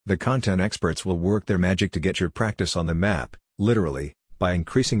The content experts will work their magic to get your practice on the map, literally, by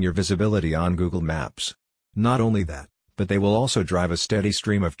increasing your visibility on Google Maps. Not only that, but they will also drive a steady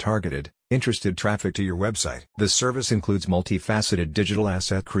stream of targeted, interested traffic to your website. The service includes multifaceted digital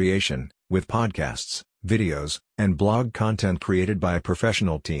asset creation, with podcasts, videos, and blog content created by a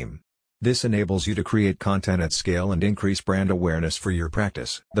professional team. This enables you to create content at scale and increase brand awareness for your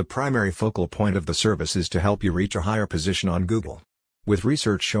practice. The primary focal point of the service is to help you reach a higher position on Google. With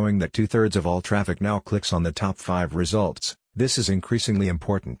research showing that 2/3 of all traffic now clicks on the top 5 results, this is increasingly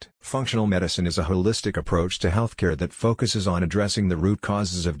important. Functional medicine is a holistic approach to healthcare that focuses on addressing the root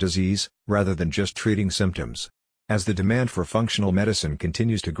causes of disease, rather than just treating symptoms. As the demand for functional medicine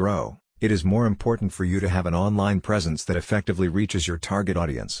continues to grow, it is more important for you to have an online presence that effectively reaches your target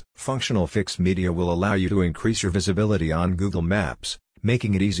audience. Functional Fix Media will allow you to increase your visibility on Google Maps,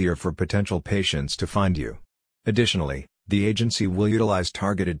 making it easier for potential patients to find you. Additionally, the agency will utilize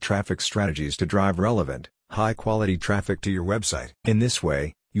targeted traffic strategies to drive relevant, high-quality traffic to your website. In this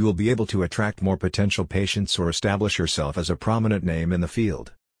way, you will be able to attract more potential patients or establish yourself as a prominent name in the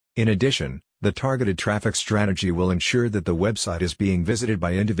field. In addition, the targeted traffic strategy will ensure that the website is being visited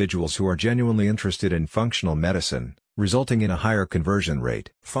by individuals who are genuinely interested in functional medicine, resulting in a higher conversion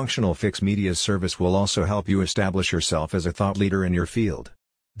rate. Functional Fix Media's service will also help you establish yourself as a thought leader in your field.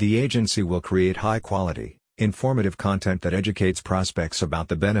 The agency will create high-quality, informative content that educates prospects about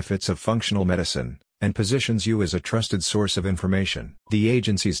the benefits of functional medicine, and positions you as a trusted source of information. The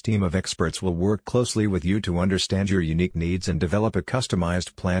agency's team of experts will work closely with you to understand your unique needs and develop a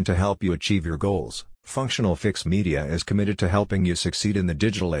customized plan to help you achieve your goals. Functional Fix Media is committed to helping you succeed in the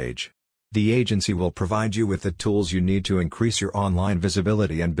digital age. The agency will provide you with the tools you need to increase your online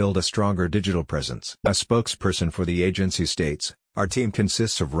visibility and build a stronger digital presence. A spokesperson for the agency states, "Our team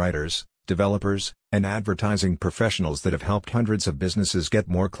consists of writers, developers, and advertising professionals that have helped hundreds of businesses get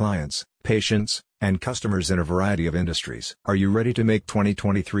more clients, patients, and customers in a variety of industries." Are you ready to make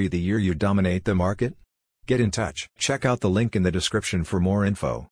 2023 the year you dominate the market? Get in touch. Check out the link in the description for more info.